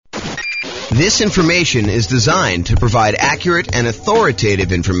This information is designed to provide accurate and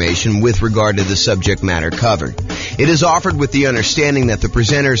authoritative information with regard to the subject matter covered. It is offered with the understanding that the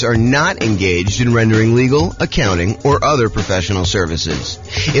presenters are not engaged in rendering legal, accounting, or other professional services.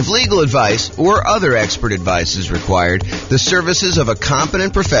 If legal advice or other expert advice is required, the services of a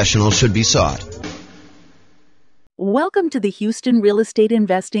competent professional should be sought. Welcome to the Houston Real Estate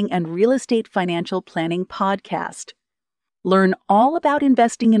Investing and Real Estate Financial Planning Podcast. Learn all about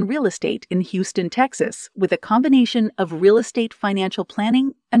investing in real estate in Houston, Texas, with a combination of real estate financial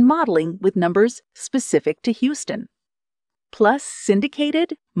planning and modeling with numbers specific to Houston. Plus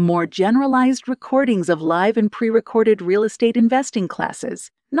syndicated, more generalized recordings of live and pre-recorded real estate investing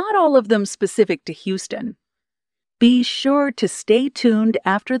classes, not all of them specific to Houston. Be sure to stay tuned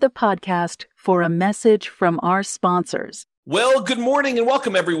after the podcast for a message from our sponsors. Well, good morning and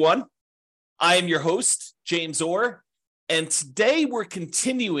welcome, everyone. I am your host, James Orr. And today we're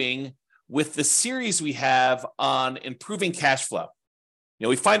continuing with the series we have on improving cash flow.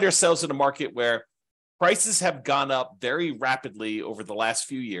 We find ourselves in a market where prices have gone up very rapidly over the last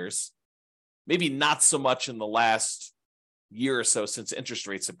few years, maybe not so much in the last year or so since interest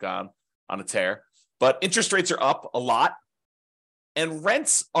rates have gone on a tear, but interest rates are up a lot and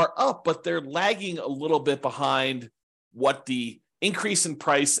rents are up, but they're lagging a little bit behind what the increase in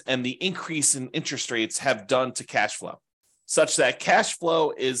price and the increase in interest rates have done to cash flow, such that cash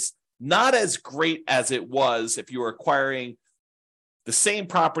flow is not as great as it was if you were acquiring the same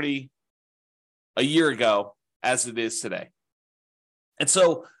property a year ago as it is today. And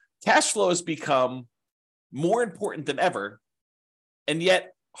so cash flow has become more important than ever, and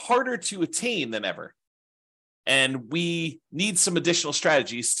yet harder to attain than ever. And we need some additional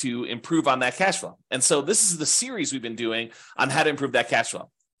strategies to improve on that cash flow. And so this is the series we've been doing on how to improve that cash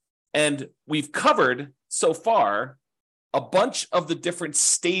flow. And we've covered so far a bunch of the different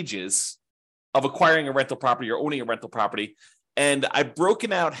stages of acquiring a rental property or owning a rental property. And I've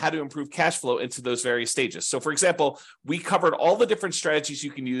broken out how to improve cash flow into those various stages. So for example, we covered all the different strategies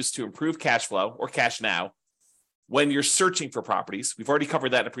you can use to improve cash flow or cash now when you're searching for properties. We've already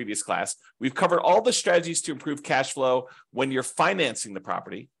covered that in a previous class. We've covered all the strategies to improve cash flow when you're financing the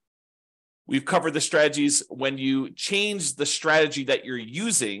property. We've covered the strategies when you change the strategy that you're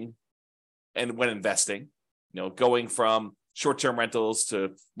using and when investing. Going from short-term rentals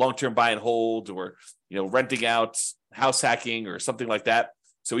to long-term buy and hold, or, renting out, house hacking, or something like that.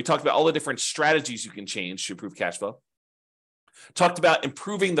 So we talked about all the different strategies you can change to improve cash flow. Talked about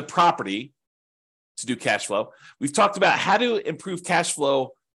improving the property to do cash flow. We've talked about how to improve cash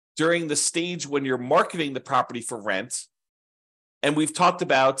flow during the stage when you're marketing the property for rent. And we've talked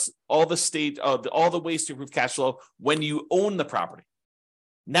about all the ways to improve cash flow when you own the property.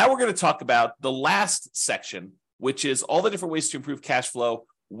 Now we're going to talk about the last section, which is all the different ways to improve cash flow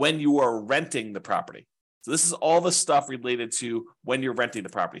when you are renting the property. So this is all the stuff related to when you're renting the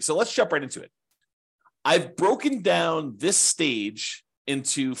property. So let's jump right into it. I've broken down this stage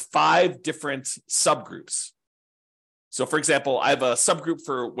into 5 different subgroups. So for example, I have a subgroup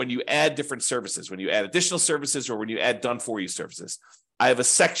for when you add different services, when you add additional services, or when you add done-for-you services. I have a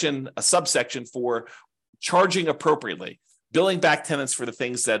subsection for charging appropriately, billing back tenants for the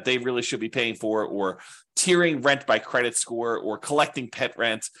things that they really should be paying for, or tiering rent by credit score, or collecting pet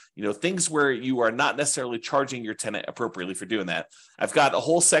rent, things where you are not necessarily charging your tenant appropriately for doing that. I've got a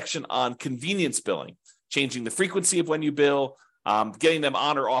whole section on convenience billing, changing the frequency of when you bill, getting them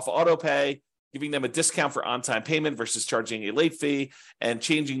on or off auto pay, giving them a discount for on-time payment versus charging a late fee, and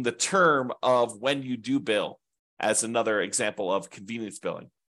changing the term of when you do bill as another example of convenience billing.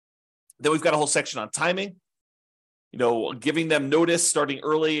 Then we've got a whole section on timing, giving them notice starting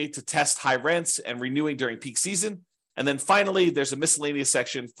early to test high rents and renewing during peak season. And then finally, there's a miscellaneous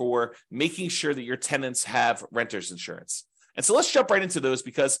section for making sure that your tenants have renter's insurance. And so let's jump right into those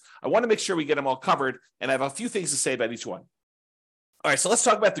because I want to make sure we get them all covered. And I have a few things to say about each one. All right, so let's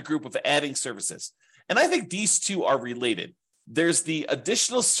talk about the group of adding services. And I think these two are related. There's the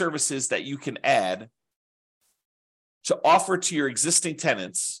additional services that you can add to offer to your existing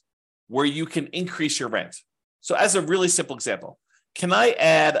tenants where you can increase your rent. So as a really simple example, can I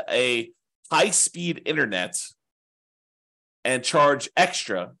add a high-speed internet and charge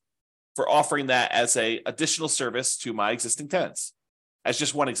extra for offering that as an additional service to my existing tenants? As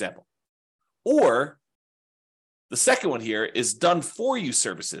just one example. Or the second one here is done-for-you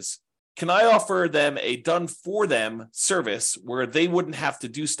services. Can I offer them a done-for-them service where they wouldn't have to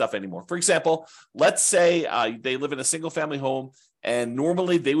do stuff anymore? For example, let's say they live in a single-family home, and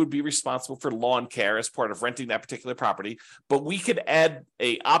normally they would be responsible for lawn care as part of renting that particular property, but we could add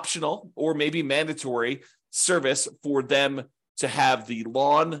a optional or maybe mandatory service for them to have the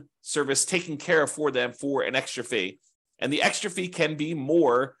lawn service taken care of for them for an extra fee. And the extra fee can be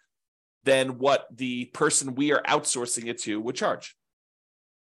more than what the person we are outsourcing it to would charge.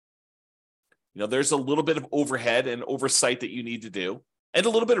 There's a little bit of overhead and oversight that you need to do, and a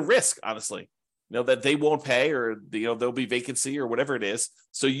little bit of risk, honestly, that they won't pay, or there'll be vacancy or whatever it is.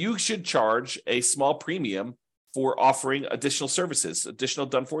 So you should charge a small premium for offering additional services, additional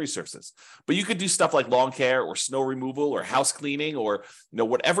done-for-you services. But you could do stuff like lawn care or snow removal or house cleaning or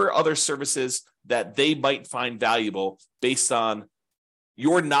whatever other services that they might find valuable based on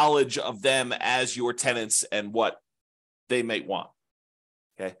your knowledge of them as your tenants and what they might want.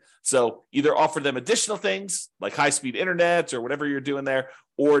 Okay, so either offer them additional things like high-speed internet or whatever you're doing there,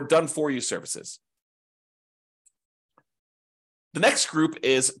 or done-for-you services. The next group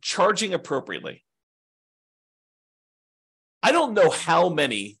is charging appropriately. I don't know how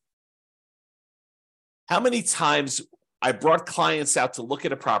many times I brought clients out to look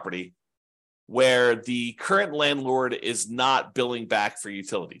at a property where the current landlord is not billing back for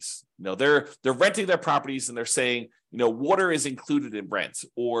utilities. They're renting their properties and they're saying, water is included in rent,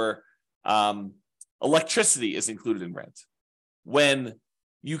 or electricity is included in rent, when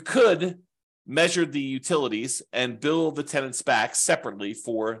you could measure the utilities and bill the tenants back separately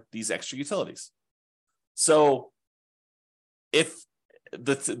for these extra utilities. So if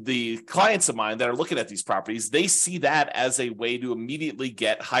the clients of mine that are looking at these properties, they see that as a way to immediately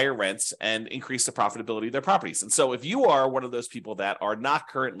get higher rents and increase the profitability of their properties. And so if you are one of those people that are not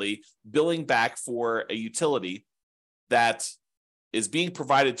currently billing back for a utility that is being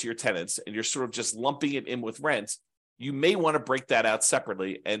provided to your tenants, and you're sort of just lumping it in with rent, you may want to break that out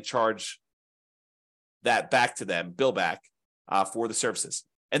separately and charge that back to them, bill back for the services.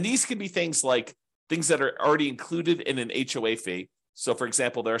 And these can be things like things that are already included in an HOA fee. So, for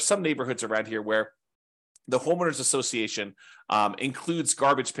example, there are some neighborhoods around here where the homeowners association includes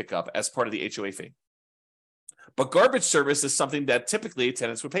garbage pickup as part of the HOA fee. But garbage service is something that typically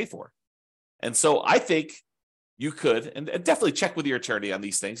tenants would pay for. And so I think you could, and definitely check with your attorney on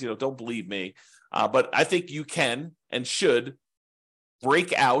these things, don't believe me, but I think you can and should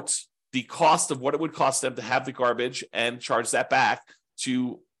break out the cost of what it would cost them to have the garbage and charge that back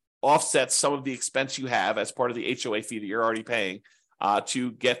to offset some of the expense you have as part of the HOA fee that you're already paying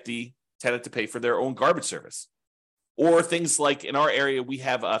to get the tenant to pay for their own garbage service. Or things like in our area, we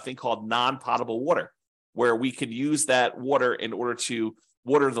have a thing called non-potable water, where we can use that water in order to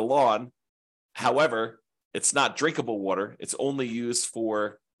water the lawn. However, it's not drinkable water. It's only used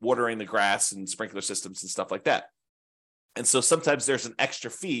for watering the grass and sprinkler systems and stuff like that. And so sometimes there's an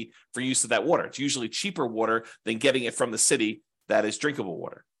extra fee for use of that water. It's usually cheaper water than getting it from the city that is drinkable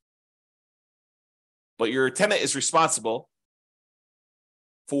water. But your tenant is responsible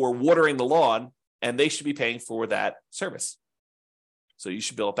for watering the lawn, and they should be paying for that service. So you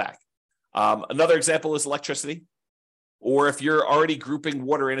should bill it back. Another example is electricity. Or if you're already grouping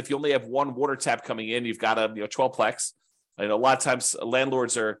water in, if you only have one water tap coming in, you've got a 12-plex. I know a lot of times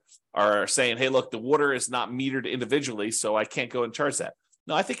landlords are saying, hey, look, the water is not metered individually, so I can't go and charge that.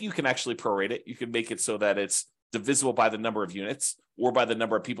 No, I think you can actually prorate it. You can make it so that it's divisible by the number of units or by the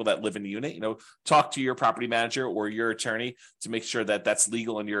number of people that live in the unit. Talk to your property manager or your attorney to make sure that that's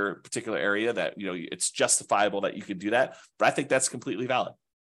legal in your particular area, that it's justifiable that you can do that. But I think that's completely valid.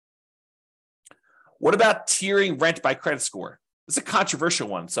 What about tiering rent by credit score? It's a controversial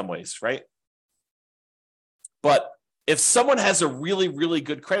one in some ways, right? But if someone has a really, really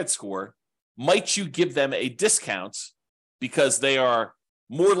good credit score, might you give them a discount because they are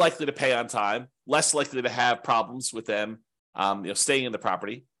more likely to pay on time, less likely to have problems with them staying in the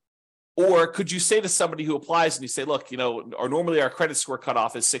property? Or could you say to somebody who applies and you say, look, or normally our credit score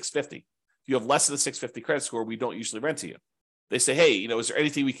cutoff is 650. If you have less than a 650 credit score, we don't usually rent to you. They say, hey, is there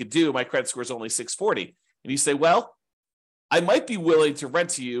anything we could do? My credit score is only 640. And you say, well, I might be willing to rent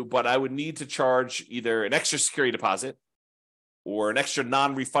to you, but I would need to charge either an extra security deposit or an extra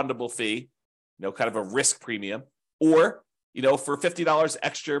non-refundable fee, kind of a risk premium, or for $50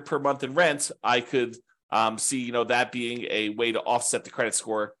 extra per month in rent, I could see, that being a way to offset the credit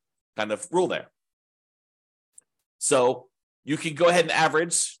score kind of rule there. So you can go ahead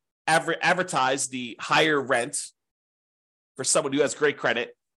and advertise the higher rent for someone who has great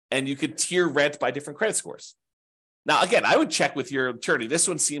credit, and you could tier rent by different credit scores. Now, again, I would check with your attorney. This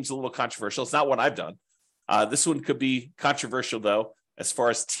one seems a little controversial. It's not one I've done. This one could be controversial, though, as far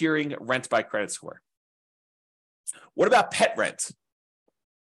as tiering rent by credit score. What about pet rent?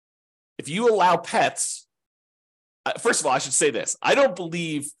 If you allow pets, first of all, I should say this. I don't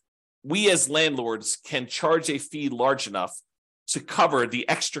believe we as landlords can charge a fee large enough to cover the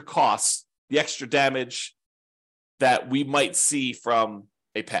extra costs, the extra damage, that we might see from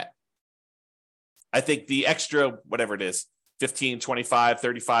a pet. I think the extra, whatever it is, $15, $25,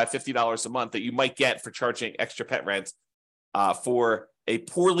 $35, $50 a month that you might get for charging extra pet rent for a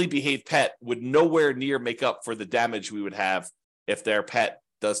poorly behaved pet would nowhere near make up for the damage we would have if their pet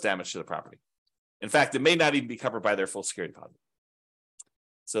does damage to the property. In fact, it may not even be covered by their full security deposit.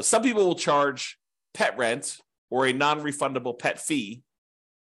 So some people will charge pet rent or a non-refundable pet fee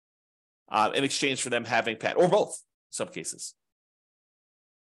in exchange for them having pet, or both in some cases.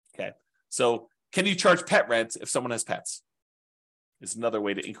 Okay, so can you charge pet rent if someone has pets? Is another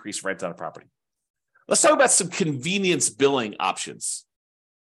way to increase rent on a property. Let's talk about some convenience billing options.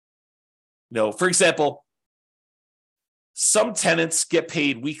 For example, some tenants get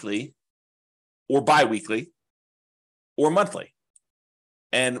paid weekly or biweekly or monthly.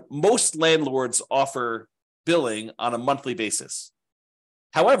 And most landlords offer billing on a monthly basis.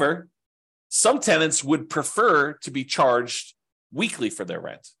 However, some tenants would prefer to be charged weekly for their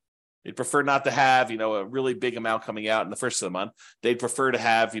rent. They'd prefer not to have, a really big amount coming out in the first of the month. They'd prefer to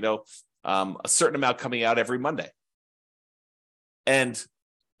have, a certain amount coming out every Monday. And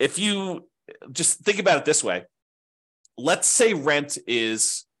if you just think about it this way, let's say rent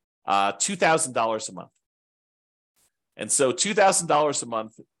is $2,000 a month. And so $2,000 a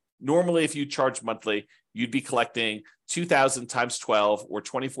month, normally if you charge monthly, you'd be collecting $2,000 times 12 or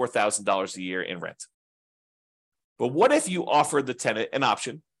 $24,000 a year in rent. But what if you offer the tenant an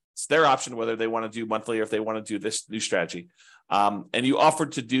option? It's their option whether they want to do monthly or if they want to do this new strategy. And you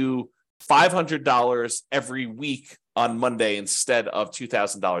offered to do $500 every week on Monday instead of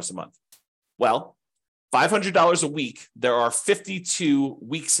 $2,000 a month. Well, $500 a week, there are 52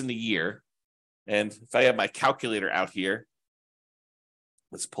 weeks in the year. And if I have my calculator out here,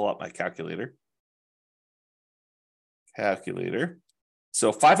 let's pull up my calculator.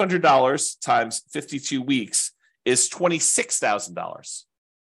 So $500 times 52 weeks is $26,000.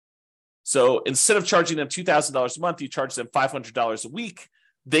 So instead of charging them $2,000 a month, you charge them $500 a week.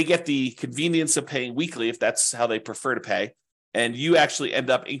 They get the convenience of paying weekly if that's how they prefer to pay. And you actually end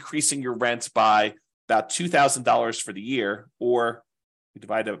up increasing your rent by about $2,000 for the year, or you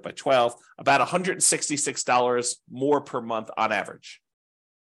divide it by 12, about $166 more per month on average.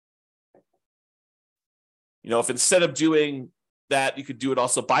 If instead of doing that, you could do it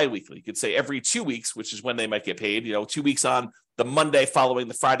also biweekly. You could say every 2 weeks, which is when they might get paid, 2 weeks on the Monday following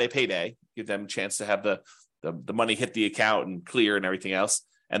the Friday payday, give them a chance to have the money hit the account and clear and everything else.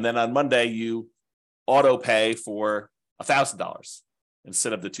 And then on Monday, you auto pay for $1,000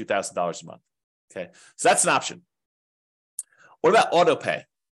 instead of the $2,000 a month. Okay, so that's an option. What about auto pay?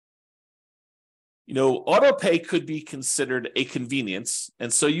 Auto pay could be considered a convenience.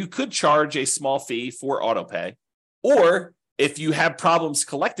 And so you could charge a small fee for auto pay. Or if you have problems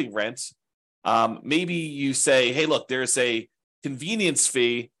collecting rent, maybe you say, hey, look, there's a convenience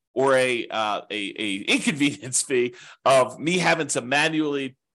fee or a inconvenience fee of me having to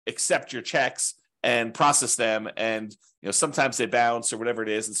manually accept your checks and process them. And sometimes they bounce or whatever it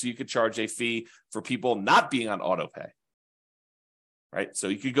is. And so you could charge a fee for people not being on auto pay. Right. So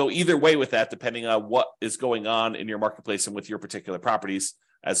you could go either way with that, depending on what is going on in your marketplace and with your particular properties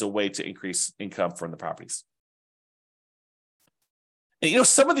as a way to increase income from the properties. And,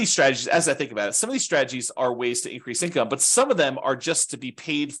 some of these strategies, as I think about it, some of these strategies are ways to increase income, but some of them are just to be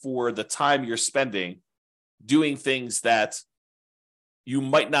paid for the time you're spending doing things that you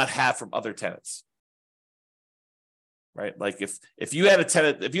might not have from other tenants. Right. Like if you had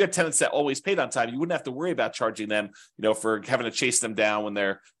tenants that always paid on time, you wouldn't have to worry about charging them, for having to chase them down when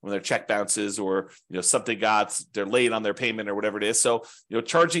their check bounces or, they're late on their payment or whatever it is. So,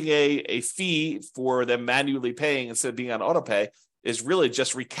 charging a fee for them manually paying instead of being on auto pay is really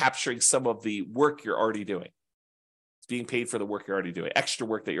just recapturing some of the work you're already doing. It's being paid for the work you're already doing, extra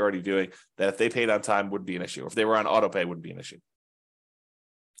work that you're already doing that if they paid on time wouldn't be an issue. If they were on auto pay, wouldn't be an issue.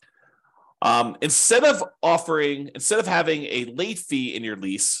 Instead of having a late fee in your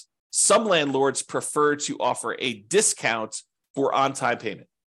lease, some landlords prefer to offer a discount for on-time payment.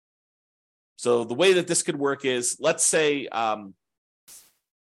 So the way that this could work is, let's say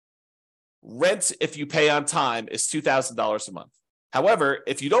rent, if you pay on time, is $2,000 a month. However,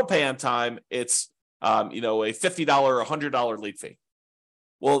 if you don't pay on time, it's a $50 or $100 late fee.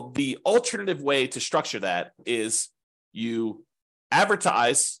 Well, the alternative way to structure that is you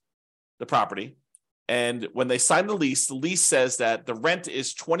advertise the property, and when they sign the lease says that the rent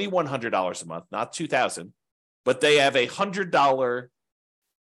is $2,100 a month, not $2,000, but they have a $100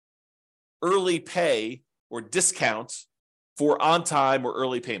 early pay or discount for on-time or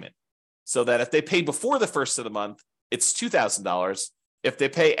early payment. So that if they pay before the first of the month, it's $2,000. If they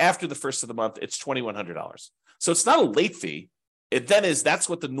pay after the first of the month, it's $2,100. So it's not a late fee. It then is, that's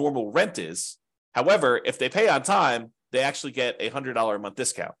what the normal rent is. However, if they pay on time, they actually get a $100 a month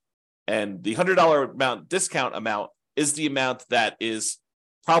discount. And the $100 discount amount is the amount that is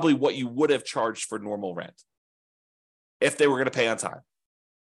probably what you would have charged for normal rent if they were going to pay on time.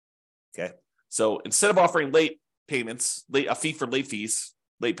 Okay. So instead of offering late payments, a fee for late fees,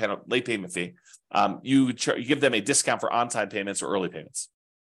 late payment fee, you give them a discount for on-time payments or early payments.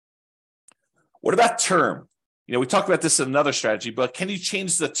 What about term? We talked about this in another strategy, but can you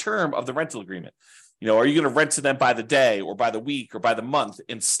change the term of the rental agreement? Are you going to rent to them by the day or by the week or by the month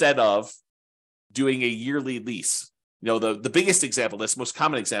instead of doing a yearly lease? The biggest example, this most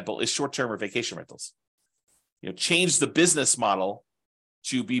common example, is short-term or vacation rentals. Change the business model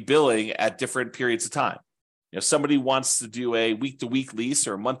to be billing at different periods of time. Somebody wants to do a week-to-week lease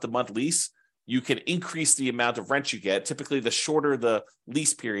or a month-to-month lease, you can increase the amount of rent you get. Typically, the shorter the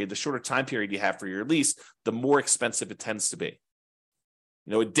lease period, the shorter time period you have for your lease, the more expensive it tends to be.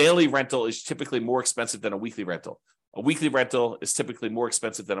 A daily rental is typically more expensive than a weekly rental. A weekly rental is typically more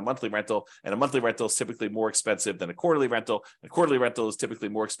expensive than a monthly rental, and a monthly rental is typically more expensive than a quarterly rental. A quarterly rental is typically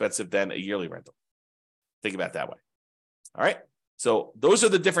more expensive than a yearly rental. Think about it that way. All right. So those are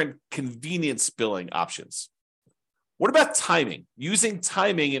the different convenience billing options. What about timing? Using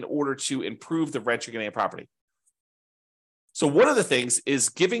timing in order to improve the rent you're getting on property. So one of the things is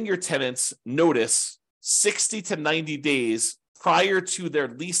giving your tenants notice 60 to 90 days prior to their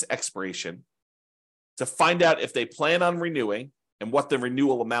lease expiration to find out if they plan on renewing and what the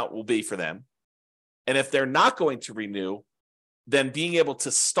renewal amount will be for them. And if they're not going to renew, then being able to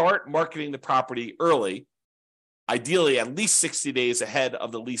start marketing the property early, ideally at least 60 days ahead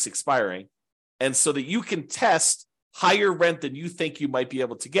of the lease expiring, and so that you can test higher rent than you think you might be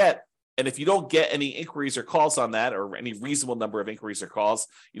able to get. And if you don't get any inquiries or calls on that, or any reasonable number of inquiries or calls,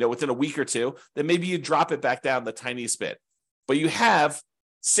 within a week or two, then maybe you drop it back down the tiniest bit. But you have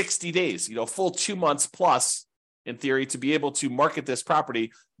 60 days, full 2 months plus, in theory, to be able to market this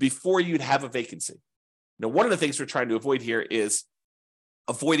property before you'd have a vacancy. One of the things we're trying to avoid here is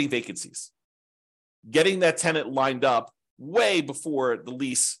avoiding vacancies. Getting that tenant lined up way before the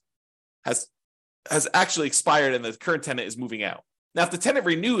lease has actually expired and the current tenant is moving out. Now, if the tenant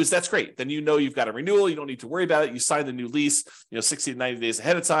renews, that's great. Then you've got a renewal. You don't need to worry about it. You sign the new lease, 60 to 90 days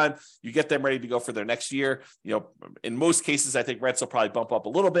ahead of time. You get them ready to go for their next year. In most cases, I think rents will probably bump up a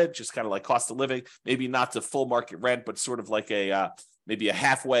little bit, just kind of like cost of living, maybe not to full market rent, but sort of like maybe a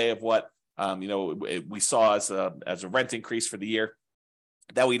halfway of what we saw as a rent increase for the year.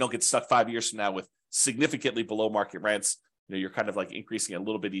 That way you don't get stuck 5 years from now with significantly below market rents. You're kind of like increasing a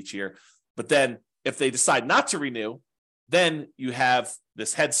little bit each year. But then if they decide not to renew, then you have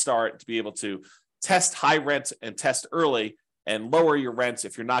this head start to be able to test high rent and test early and lower your rents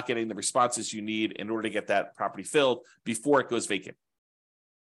if you're not getting the responses you need in order to get that property filled before it goes vacant.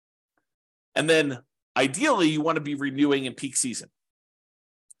 And then ideally, you want to be renewing in peak season.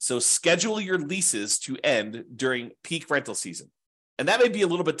 So schedule your leases to end during peak rental season. And that may be a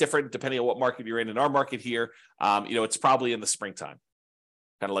little bit different depending on what market you're in. In our market here, it's probably in the springtime,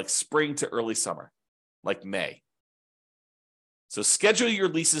 kind of like spring to early summer, like May. So schedule your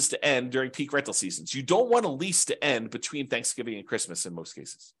leases to end during peak rental seasons. You don't want a lease to end between Thanksgiving and Christmas in most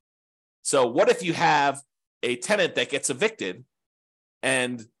cases. So what if you have a tenant that gets evicted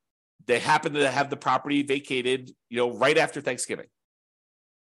and they happen to have the property vacated, right after Thanksgiving?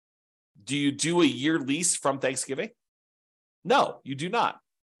 Do you do a year lease from Thanksgiving? No, you do not.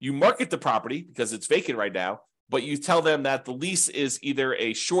 You market the property because it's vacant right now, but you tell them that the lease is either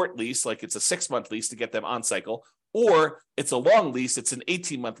a short lease, like it's a 6-month lease to get them on cycle, or it's a long lease, it's an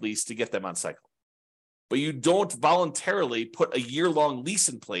 18-month lease to get them on cycle. But you don't voluntarily put a year-long lease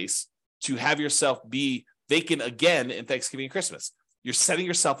in place to have yourself be vacant again in Thanksgiving and Christmas. You're setting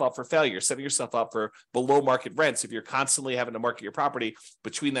yourself up for failure, setting yourself up for below market rents if you're constantly having to market your property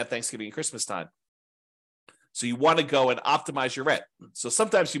between that Thanksgiving and Christmas time. So you want to go and optimize your rent. So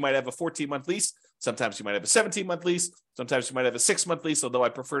sometimes you might have a 14-month lease. Sometimes you might have a 17-month lease. Sometimes you might have a 6-month lease, although I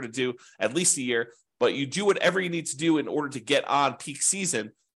prefer to do at least a year. But you do whatever you need to do in order to get on peak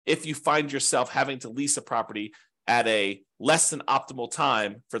season if you find yourself having to lease a property at a less than optimal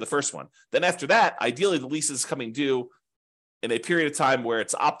time for the first one. Then after that, ideally the lease is coming due in a period of time where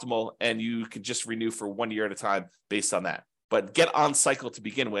it's optimal and you can just renew for 1 year at a time based on that. But get on cycle to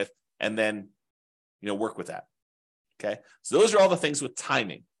begin with and then work with that. Okay. So those are all the things with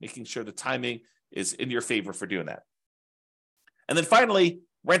timing, making sure the timing is in your favor for doing that. And then finally,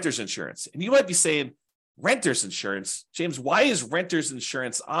 renter's insurance. And you might be saying, renter's insurance, James, why is renter's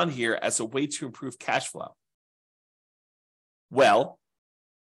insurance on here as a way to improve cash flow? Well,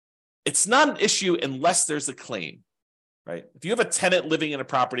 It's not an issue unless there's a claim, right? If you have a tenant living in a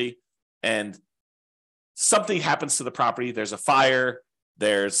property and something happens to the property, there's a fire,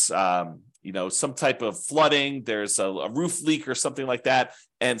 there's some type of flooding, there's a roof leak or something like that,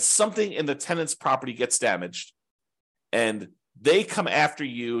 and something in the tenant's property gets damaged, and they come after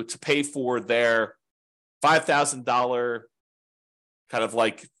you to pay for their $5,000 kind of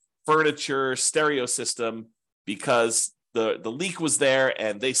like furniture stereo system because the leak was there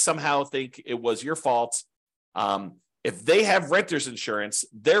and they somehow think it was your fault. If they have renter's insurance,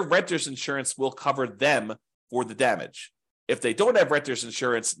 their renter's insurance will cover them for the damage. If they don't have renter's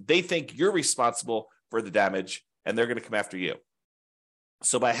insurance, they think you're responsible for the damage and they're going to come after you.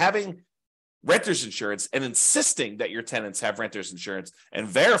 So by having renter's insurance and insisting that your tenants have renter's insurance and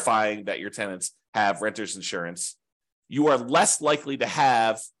verifying that your tenants have renter's insurance, you are less likely to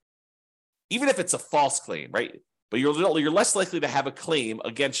have, even if it's a false claim, right? But you're less likely to have a claim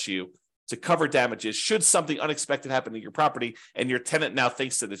against you to cover damages should something unexpected happen to your property and your tenant now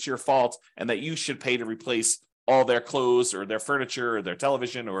thinks that it's your fault and that you should pay to replace all their clothes or their furniture or their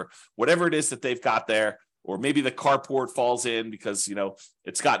television or whatever it is that they've got there. Or maybe the carport falls in because,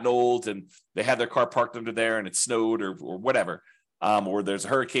 it's gotten old and they had their car parked under there and it snowed or whatever, or there's a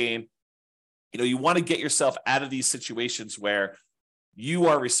hurricane. You want to get yourself out of these situations where you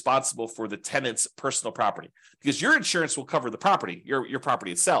are responsible for the tenant's personal property because your insurance will cover the property, your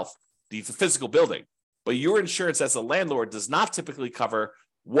property itself, the physical building. But your insurance as a landlord does not typically cover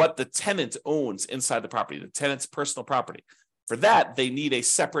what the tenant owns inside the property, the tenant's personal property. For that, they need a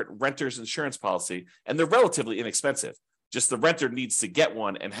separate renter's insurance policy, and they're relatively inexpensive. Just the renter needs to get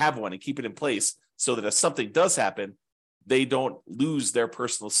one and have one and keep it in place so that if something does happen, they don't lose their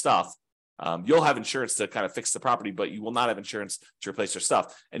personal stuff. You'll have insurance to kind of fix the property, but you will not have insurance to replace their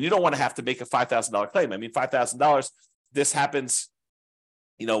stuff. And you don't want to have to make a $5,000 claim. I mean, $5,000, this happens,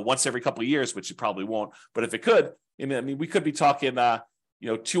 once every couple of years, which it probably won't. But if it could, we could be talking,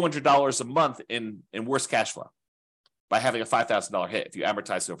 $200 a month in worst cash flow by having a $5,000 hit if you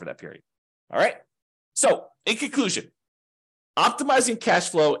amortize it over that period. All right. So in conclusion, optimizing cash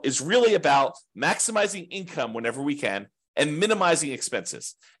flow is really about maximizing income whenever we can and minimizing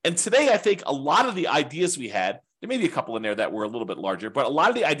expenses. And today, I think a lot of the ideas we had, there may be a couple in there that were a little bit larger, but a lot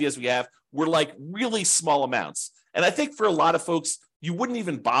of the ideas we have were like really small amounts. And I think for a lot of folks, you wouldn't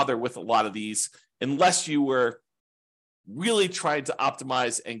even bother with a lot of these unless you were really trying to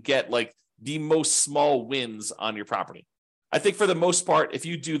optimize and get like the most small wins on your property. I think for the most part, if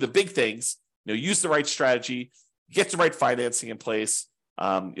you do the big things, use the right strategy, get the right financing in place,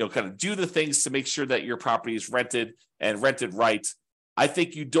 kind of do the things to make sure that your property is rented and rented right. I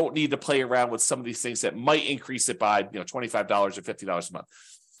think you don't need to play around with some of these things that might increase it by $25 or $50 a month.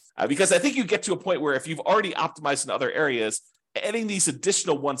 Because I think you get to a point where if you've already optimized in other areas, adding these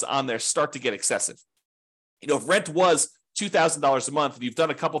additional ones on there start to get excessive. If rent was $2,000 a month, and you've done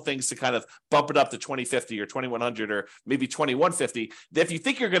a couple things to kind of bump it up to $2,050 or $2,100 or maybe $2,150, then if you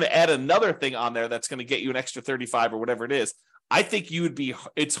think you're going to add another thing on there that's going to get you an extra $35 or whatever it is, I think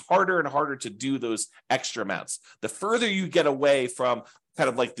it's harder and harder to do those extra amounts. The further you get away from kind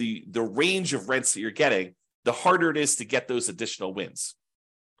of like the range of rents that you're getting, the harder it is to get those additional wins,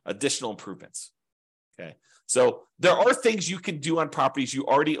 additional improvements. Okay. So there are things you can do on properties you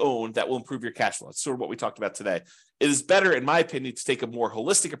already own that will improve your cash flow. It's sort of what we talked about today. It is better, in my opinion, to take a more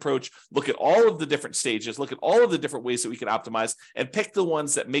holistic approach, look at all of the different stages, look at all of the different ways that we can optimize, and pick the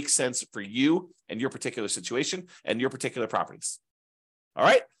ones that make sense for you and your particular situation and your particular properties. All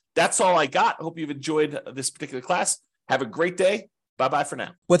right. That's all I got. I hope you've enjoyed this particular class. Have a great day. Bye-bye for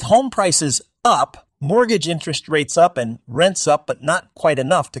now. With home prices up, mortgage interest rates up, and rents up, but not quite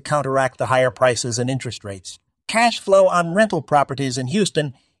enough to counteract the higher prices and interest rates, cash flow on rental properties in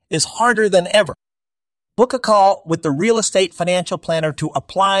Houston is harder than ever. Book a call with the Real Estate Financial Planner to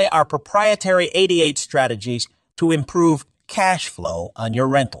apply our proprietary 88 strategies to improve cash flow on your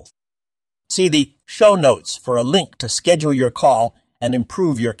rentals. See the show notes for a link to schedule your call and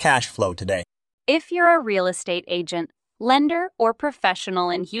improve your cash flow today. If you're a real estate agent, lender, or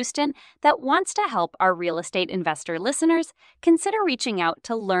professional in Houston that wants to help our real estate investor listeners, consider reaching out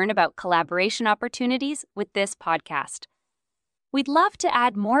to learn about collaboration opportunities with this podcast. We'd love to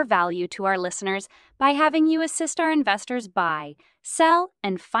add more value to our listeners by having you assist our investors buy, sell,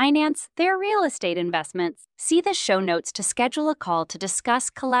 and finance their real estate investments. See the show notes to schedule a call to discuss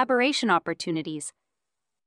collaboration opportunities.